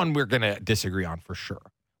 This one we're going to disagree on for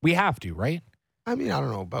sure. We have to, right? I mean, I don't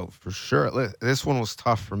know about for sure. This one was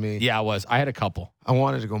tough for me. Yeah, it was. I had a couple. I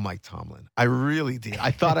wanted to go Mike Tomlin. I really did. I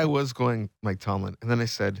thought I was going Mike Tomlin. And then I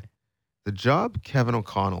said, the job Kevin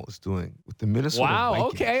O'Connell is doing with the Minnesota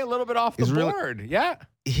Vikings. Okay, a little bit off the board. Yeah.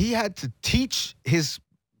 He had to teach his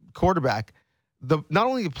quarterback not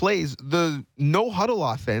only the plays, the no-huddle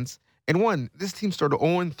offense. And this team started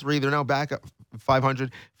 0-3. They're now back at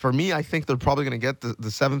 500. For me, I think they're probably going to get the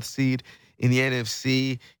 7th seed in the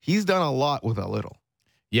NFC. He's done a lot with a little.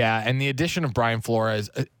 Yeah, and the addition of Brian Flores,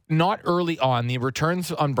 not early on. The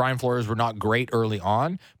returns on Brian Flores were not great early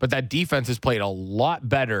on, but that defense has played a lot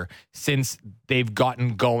better since they've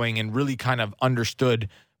gotten going and really kind of understood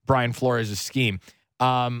Brian Flores' scheme.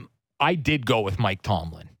 I did go with Mike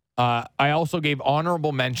Tomlin. I also gave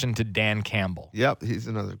honorable mention to Dan Campbell. Yep, he's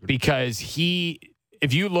another good because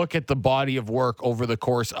if you look at the body of work over the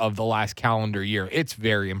course of the last calendar year, it's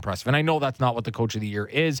very impressive. And I know that's not what the Coach of the Year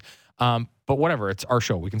is, but whatever. It's our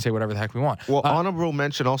show. We can say whatever the heck we want. Well, honorable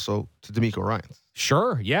mention also to D'Amico Ryans.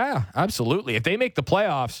 Sure. Yeah, absolutely. If they make the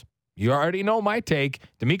playoffs, you already know my take.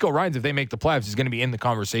 D'Amico Ryans, if they make the playoffs, is going to be in the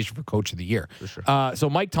conversation for Coach of the Year. For sure. So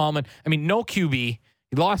Mike Tomlin, no QB.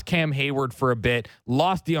 He lost Cam Hayward for a bit,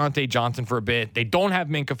 lost Deontay Johnson for a bit. They don't have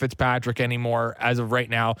Minkah Fitzpatrick anymore as of right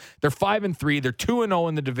now. They're 5-3. They're 2-0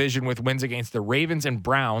 in the division with wins against the Ravens and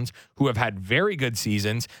Browns, who have had very good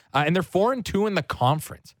seasons. And they're 4-2 in the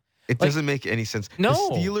conference. It doesn't make any sense. No.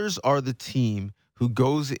 The Steelers are the team who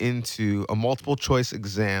goes into a multiple choice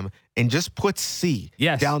exam and just puts C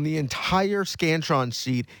down the entire Scantron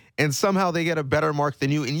sheet, and somehow they get a better mark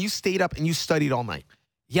than you, and you stayed up and you studied all night.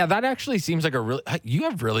 Yeah, that actually seems like you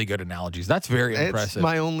have really good analogies. That's very impressive. It's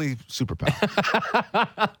my only superpower.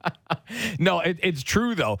 No, it's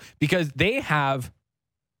true, though, because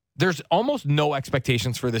there's almost no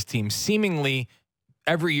expectations for this team, seemingly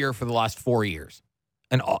every year for the last 4 years.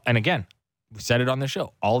 And again, we said it on the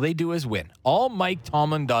show. All they do is win. All Mike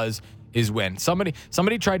Tomlin does is win. Somebody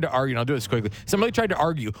tried to argue, and I'll do this quickly. Somebody tried to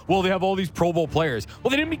argue, well, they have all these Pro Bowl players. Well,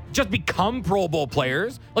 they didn't just become Pro Bowl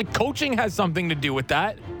players. Like, coaching has something to do with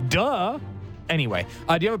that. Duh. Anyway,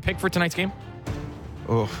 do you have a pick for tonight's game?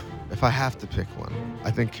 Oh, if I have to pick one,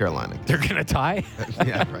 I think Carolina. They're going to tie?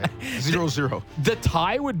 Yeah, right. 0-0. The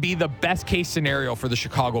tie would be the best case scenario for the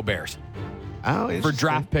Chicago Bears. Oh, for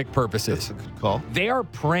draft pick purposes. That's a good call. They are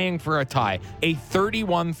praying for a tie, a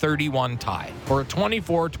 31-31 tie, or a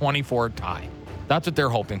 24-24 tie. That's what they're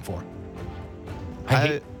hoping for.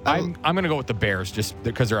 I'm going to go with the Bears just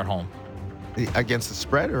because they're at home. Against the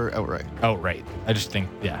spread or outright? Outright. I just think,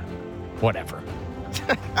 whatever.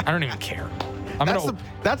 I don't even care.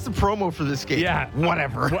 That's the promo for this game. Yeah.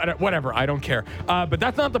 Whatever. I don't care. But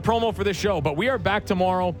that's not the promo for this show. But we are back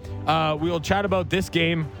tomorrow. We will chat about this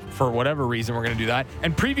game for whatever reason. We're going to do that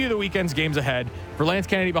and preview the weekend's games ahead. For Lance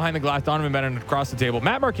Kennedy behind the glass, Donovan Bennett across the table,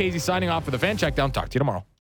 Matt Marchese signing off for the Fan Checkdown. Talk to you tomorrow.